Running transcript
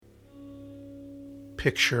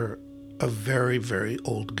picture a very, very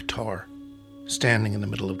old guitar standing in the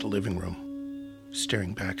middle of the living room,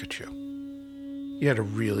 staring back at you. You had a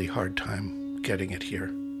really hard time getting it here.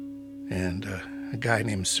 And a guy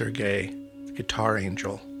named Sergei, the guitar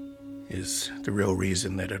angel, is the real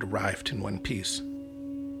reason that it arrived in one piece.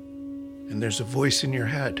 And there's a voice in your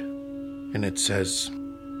head, and it says,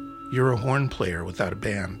 "You're a horn player without a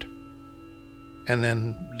band." And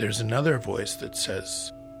then there's another voice that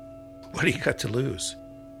says, "What do you got to lose?"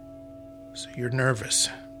 So you're nervous.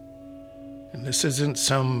 And this isn't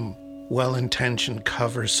some well-intentioned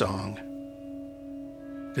cover song.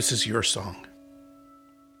 This is your song.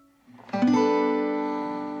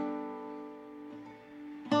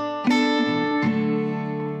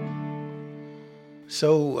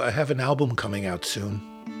 So I have an album coming out soon.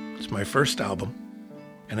 It's my first album,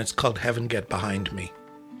 and it's called Heaven Get Behind Me.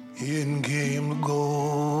 In came the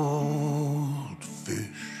goldfish.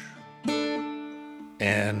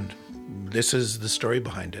 And this is the story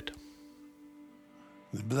behind it.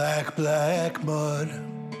 With black, black mud.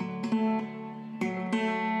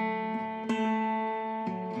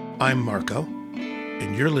 I'm Marco,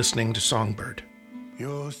 and you're listening to Songbird.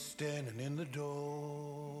 You're standing in the door.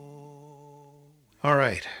 All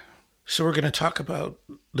right, so we're going to talk about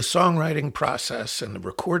the songwriting process and the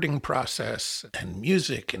recording process and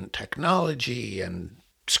music and technology and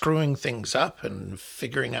screwing things up and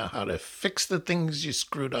figuring out how to fix the things you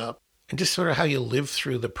screwed up and just sort of how you live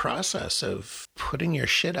through the process of putting your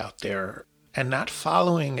shit out there and not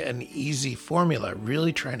following an easy formula,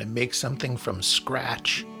 really trying to make something from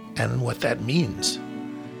scratch and what that means.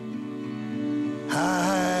 I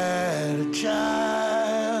had a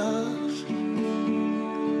child.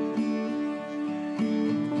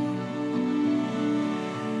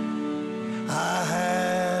 I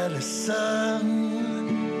had a son.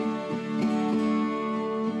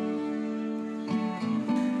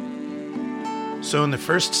 So in the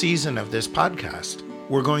first season of this podcast,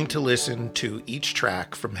 we're going to listen to each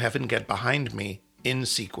track from Heaven Get Behind Me in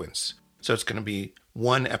sequence. So it's going to be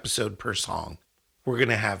one episode per song. We're going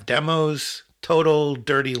to have demos, total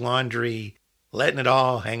dirty laundry, letting it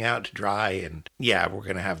all hang out to dry, and yeah, we're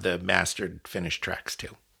going to have the mastered finished tracks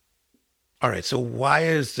too. All right, so why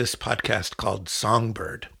is this podcast called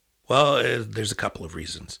Songbird? Well, there's a couple of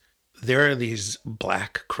reasons. There are these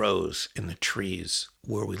black crows in the trees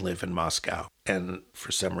where we live in Moscow, and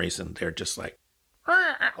for some reason they're just like,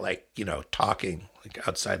 talking like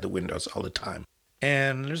outside the windows all the time.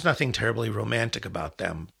 And there's nothing terribly romantic about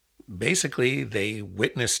them. Basically, they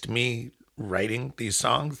witnessed me writing these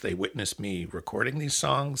songs. They witnessed me recording these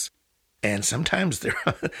songs. And sometimes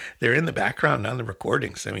they're in the background on the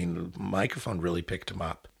recordings. I mean, the microphone really picked them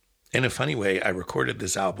up. In a funny way, I recorded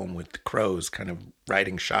this album with the crows kind of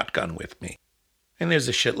riding shotgun with me. And there's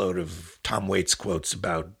a shitload of Tom Waits quotes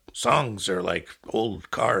about songs are like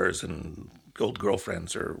old cars and old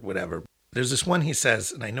girlfriends or whatever. There's this one he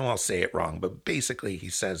says, and I know I'll say it wrong, but basically he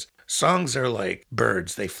says, songs are like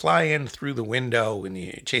birds. They fly in through the window and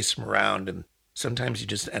you chase them around, and sometimes you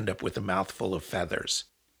just end up with a mouthful of feathers.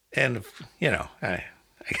 And,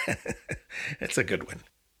 it's a good one.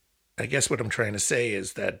 I guess what I'm trying to say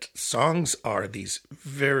is that songs are these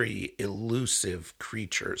very elusive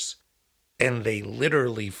creatures, and they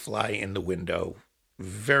literally fly in the window,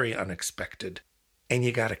 very unexpected, and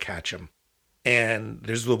you got to catch them. And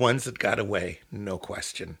there's the ones that got away, no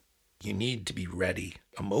question. You need to be ready,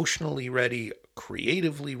 emotionally ready,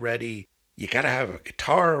 creatively ready. You got to have a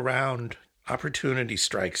guitar around. Opportunity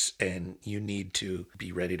strikes, and you need to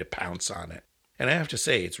be ready to pounce on it. And I have to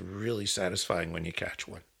say, it's really satisfying when you catch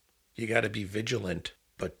one. You got to be vigilant,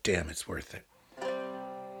 but damn, it's worth it.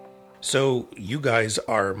 So you guys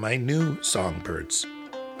are my new songbirds.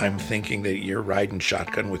 I'm thinking that you're riding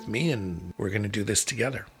shotgun with me, and we're going to do this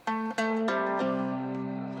together.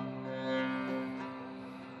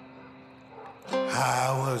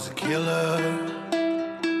 I was a killer,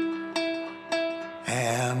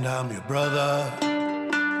 and I'm your brother,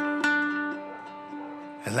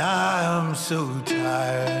 and I'm so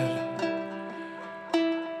tired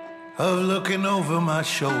of looking over my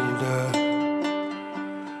shoulder.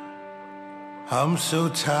 I'm so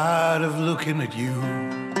tired of looking at you.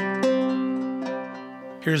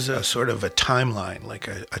 Here's a sort of a timeline, like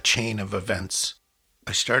a chain of events.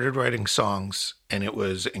 I started writing songs, and it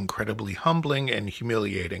was incredibly humbling and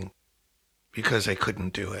humiliating because I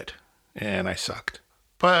couldn't do it, and I sucked.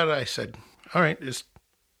 But I said, all right, just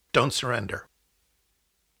don't surrender.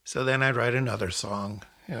 So then I'd write another song,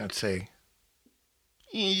 and I'd say,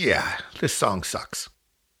 yeah, this song sucks.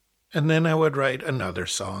 And then I would write another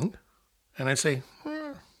song, and I'd say,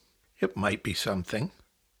 it might be something.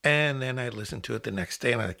 And then I listen to it the next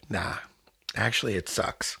day and I'm like, nah, actually it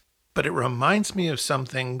sucks. But it reminds me of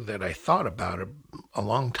something that I thought about a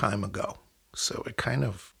long time ago. So it kind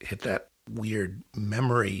of hit that weird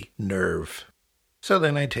memory nerve. So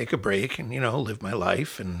then I take a break and, live my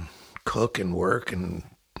life and cook and work and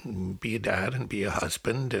be a dad and be a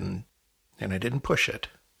husband. And I didn't push it.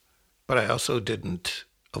 But I also didn't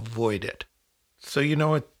avoid it. So,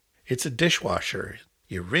 it's a dishwasher.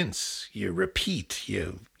 You rinse, you repeat,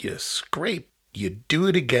 you scrape, you do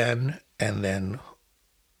it again, and then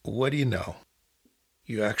what do you know?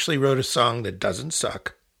 You actually wrote a song that doesn't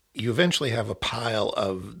suck. You eventually have a pile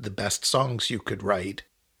of the best songs you could write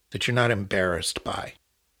that you're not embarrassed by.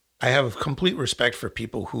 I have complete respect for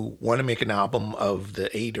people who want to make an album of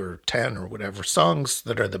the 8 or 10 or whatever songs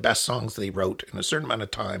that are the best songs they wrote in a certain amount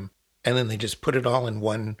of time, and then they just put it all in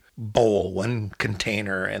one bowl, one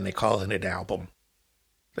container, and they call it an album.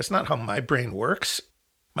 That's not how my brain works.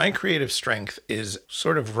 My creative strength is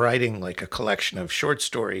sort of writing like a collection of short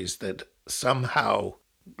stories that somehow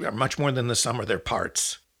are much more than the sum of their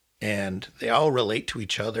parts. And they all relate to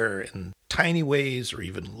each other in tiny ways or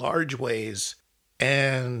even large ways.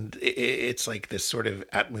 And it's like this sort of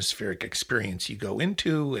atmospheric experience you go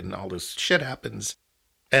into and all this shit happens.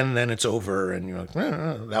 And then it's over and you're like,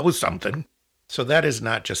 that was something. So that is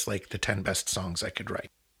not just like the 10 best songs I could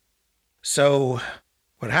write. So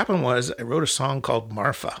what happened was I wrote a song called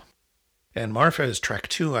Marfa. And Marfa is track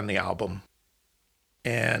 2 on the album.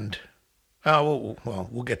 And,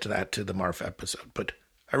 we'll get to that to the Marfa episode. But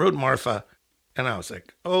I wrote Marfa and I was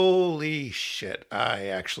like, holy shit, I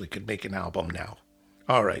actually could make an album now.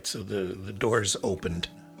 All right, so the doors opened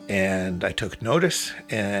and I took notice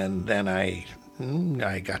and then I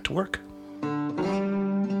got to work.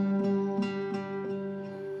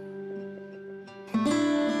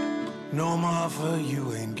 No, Martha,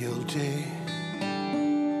 you ain't guilty,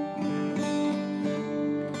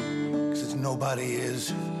 'cause nobody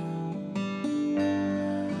is.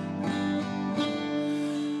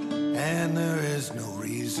 And there is no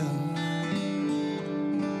reason,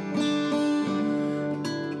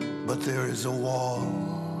 but there is a wall.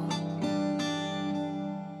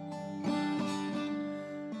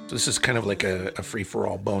 This is kind of like a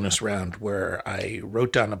free-for-all bonus round where I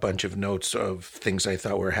wrote down a bunch of notes of things I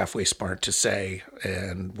thought were halfway smart to say,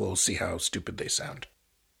 and we'll see how stupid they sound.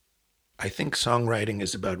 I think songwriting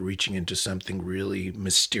is about reaching into something really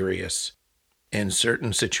mysterious, in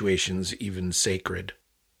certain situations even sacred.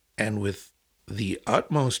 And with the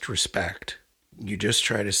utmost respect, you just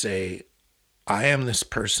try to say, I am this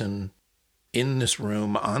person in this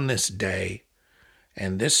room on this day,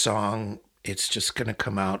 and this song, it's just going to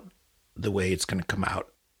come out the way it's going to come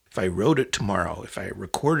out. If I wrote it tomorrow, if I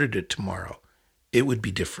recorded it tomorrow, it would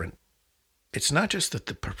be different. It's not just that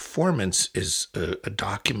the performance is a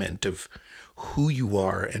document of who you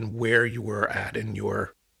are and where you were at in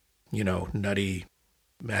your, nutty,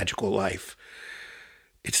 magical life.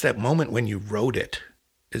 It's that moment when you wrote it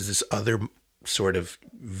is this other sort of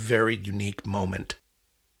very unique moment.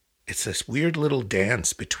 It's this weird little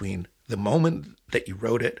dance between the moment that you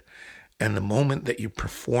wrote it and the moment that you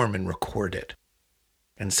perform and record it.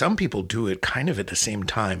 And some people do it kind of at the same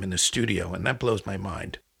time in the studio, and that blows my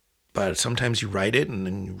mind. But sometimes you write it and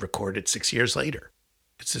then you record it 6 years later.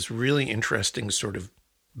 It's this really interesting sort of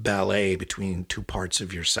ballet between two parts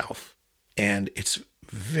of yourself. And it's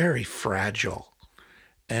very fragile.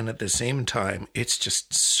 And at the same time, it's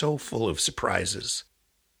just so full of surprises.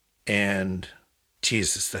 And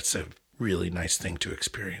Jesus, that's a really nice thing to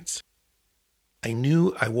experience. I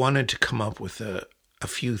knew I wanted to come up with a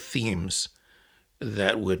few themes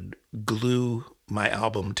that would glue my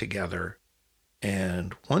album together.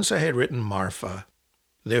 And once I had written Marfa,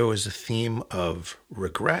 there was a theme of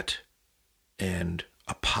regret and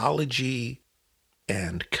apology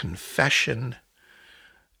and confession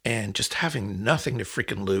and just having nothing to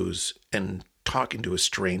freaking lose and talking to a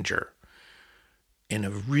stranger in a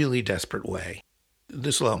really desperate way.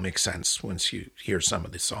 This will all make sense once you hear some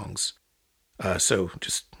of the songs. So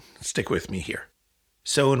just stick with me here.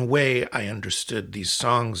 So in a way, I understood these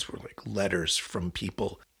songs were like letters from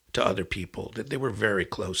people to other people that they were very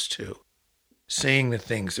close to, saying the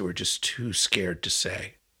things they were just too scared to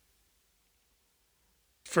say.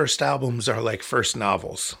 First albums are like first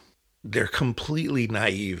novels. They're completely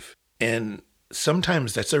naive, and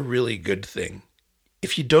sometimes that's a really good thing.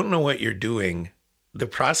 If you don't know what you're doing, the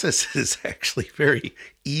process is actually very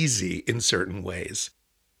easy in certain ways.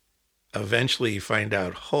 Eventually you find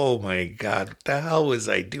out, oh my God, what the hell was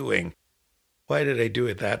I doing? Why did I do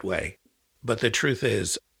it that way? But the truth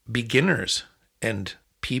is, beginners and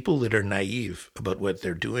people that are naive about what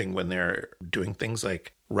they're doing when they're doing things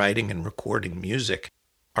like writing and recording music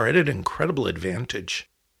are at an incredible advantage.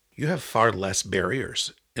 You have far less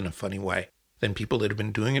barriers, in a funny way, than people that have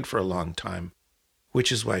been doing it for a long time,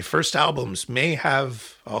 which is why first albums may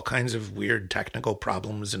have all kinds of weird technical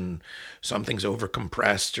problems and something's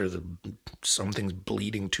overcompressed or something's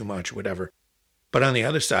bleeding too much, whatever. But on the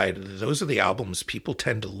other side, those are the albums people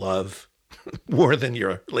tend to love more than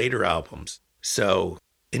your later albums. So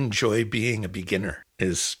enjoy being a beginner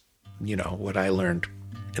is, what I learned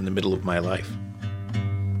in the middle of my life.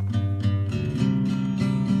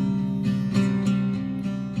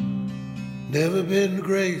 Never been to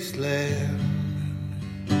Graceland.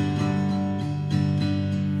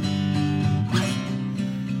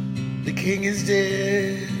 The king is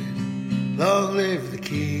dead. Long live the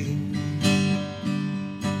king.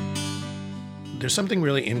 There's something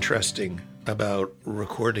really interesting about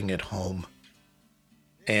recording at home.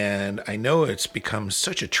 And I know it's become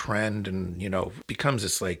such a trend and, becomes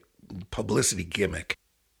this like publicity gimmick.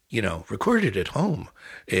 Recorded at home.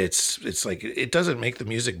 It's like, it doesn't make the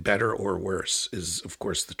music better or worse is, of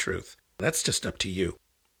course, the truth. That's just up to you.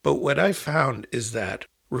 But what I found is that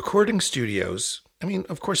recording studios,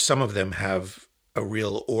 of course, some of them have a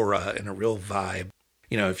real aura and a real vibe.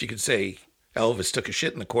 If you could say Elvis took a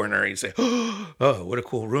shit in the corner, you'd say, oh, what a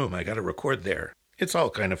cool room. I got to record there. It's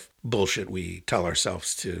all kind of bullshit we tell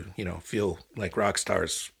ourselves to, feel like rock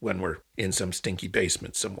stars when we're in some stinky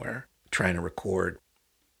basement somewhere trying to record.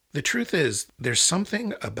 The truth is, there's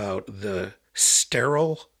something about the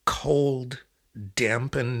sterile, cold,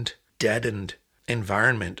 dampened, deadened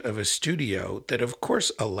environment of a studio that, of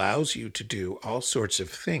course, allows you to do all sorts of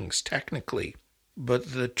things technically.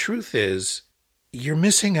 But the truth is, you're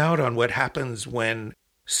missing out on what happens when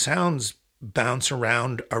sounds bounce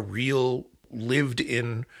around a real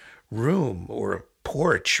lived-in room or a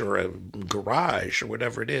porch or a garage or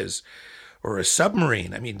whatever it is, or a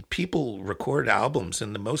submarine. People record albums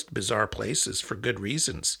in the most bizarre places for good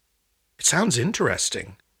reasons. It sounds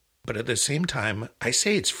interesting, but at the same time, I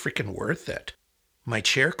say it's freaking worth it. My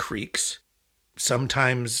chair creaks.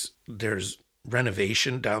 Sometimes there's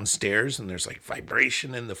renovation downstairs and there's like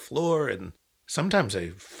vibration in the floor, and sometimes I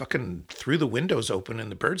fucking threw the windows open and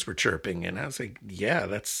the birds were chirping, and I was like, yeah,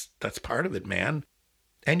 that's part of it, man.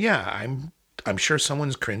 And yeah, I'm sure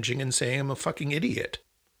someone's cringing and saying I'm a fucking idiot.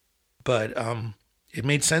 But it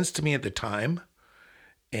made sense to me at the time,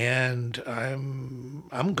 and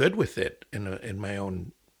I'm good with it in my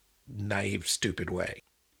own naive, stupid way.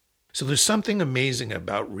 So there's something amazing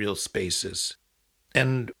about real spaces.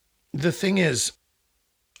 And the thing is,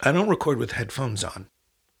 I don't record with headphones on.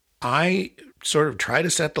 I sort of try to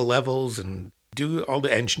set the levels and do all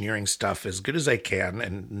the engineering stuff as good as I can,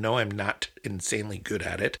 and know I'm not insanely good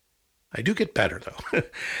at it. I do get better,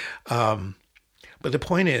 though. But the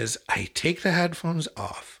point is, I take the headphones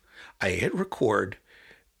off, I hit record,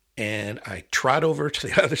 and I trot over to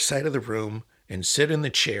the other side of the room and sit in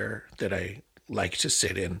the chair that I like to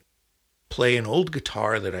sit in, play an old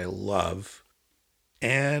guitar that I love,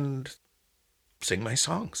 and sing my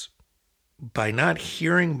songs. By not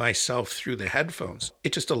hearing myself through the headphones,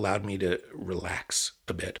 it just allowed me to relax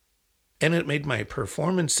a bit. And it made my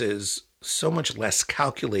performances so much less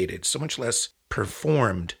calculated, so much less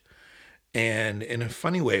performed. And in a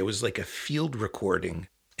funny way, it was like a field recording.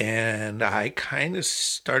 And I kind of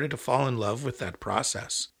started to fall in love with that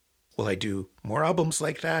process. Will I do more albums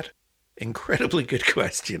like that? Incredibly good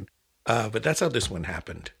question. But that's how this one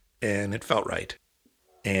happened. And it felt right.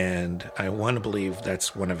 And I want to believe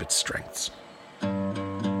that's one of its strengths.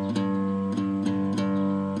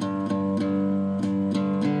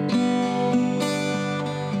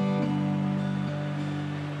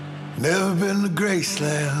 Never been to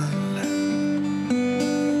Graceland.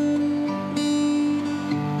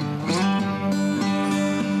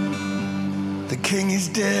 The king is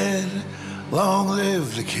dead, long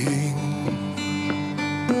live the king.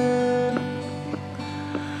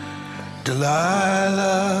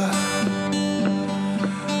 Delilah,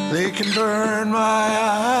 they can burn my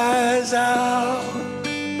eyes out.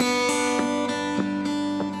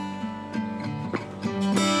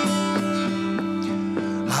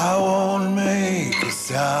 I won't make a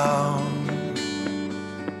sound.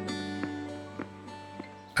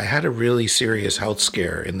 I had a really serious health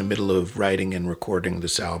scare in the middle of writing and recording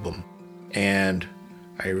this album, and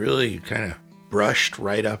I really kind of brushed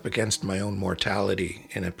right up against my own mortality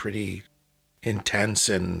in a pretty intense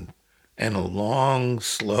and a long,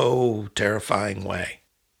 slow, terrifying way.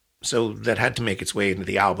 So that had to make its way into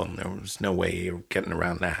the album. There was no way of getting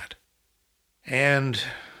around that. And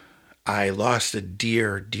I lost a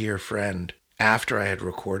dear, dear friend after I had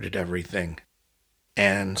recorded everything.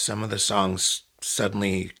 And some of the songs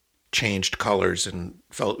suddenly changed colors and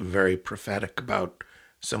felt very prophetic about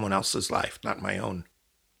someone else's life, not my own.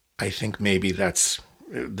 I think maybe that's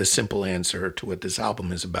the simple answer to what this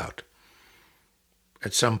album is about.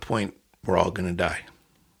 At some point, we're all going to die.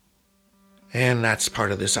 And that's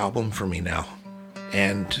part of this album for me now.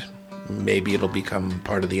 And maybe it'll become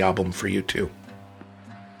part of the album for you too.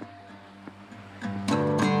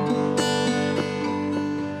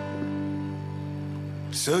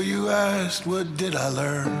 So you asked, what did I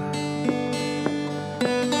learn?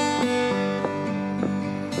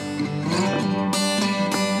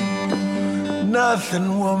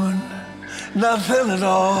 Nothing, woman, nothing at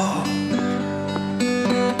all.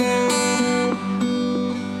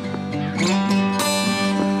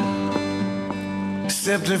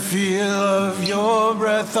 Except the feel of your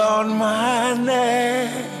breath on my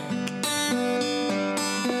neck.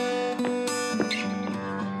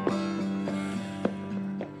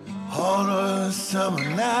 On a summer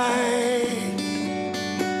night.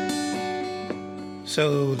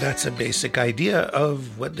 So that's a basic idea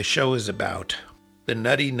of what the show is about. The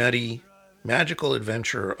nutty, magical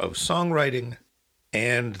adventure of songwriting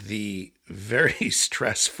and the very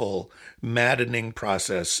stressful, maddening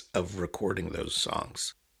process of recording those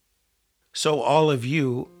songs. So all of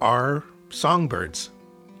you are songbirds.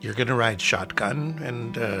 You're going to ride shotgun,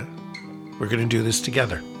 and we're going to do this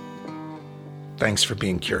together. Thanks for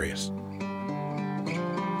being curious.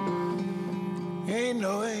 Ain't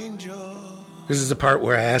no angel. This is the part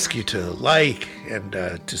where I ask you to like and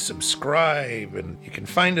to subscribe, and you can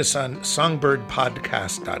find us on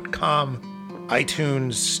songbirdpodcast.com,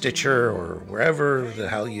 iTunes, Stitcher, or wherever the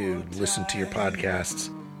hell you listen to your podcasts.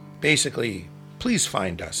 Basically, please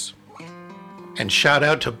find us. And shout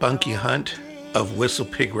out to Bunky Hunt of Whistle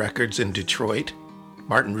Pig Records in Detroit,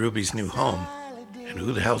 Martin Ruby's new home. And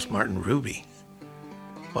who the hell's Martin Ruby?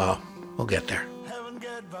 Well, we'll get there.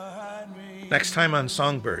 Next time on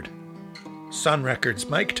Songbird, Sun Records'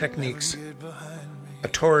 mic techniques, a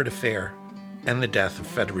torrid affair, and the death of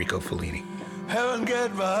Federico Fellini. Heaven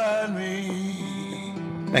get behind me.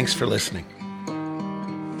 Thanks for listening.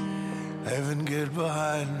 Heaven get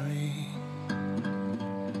behind me.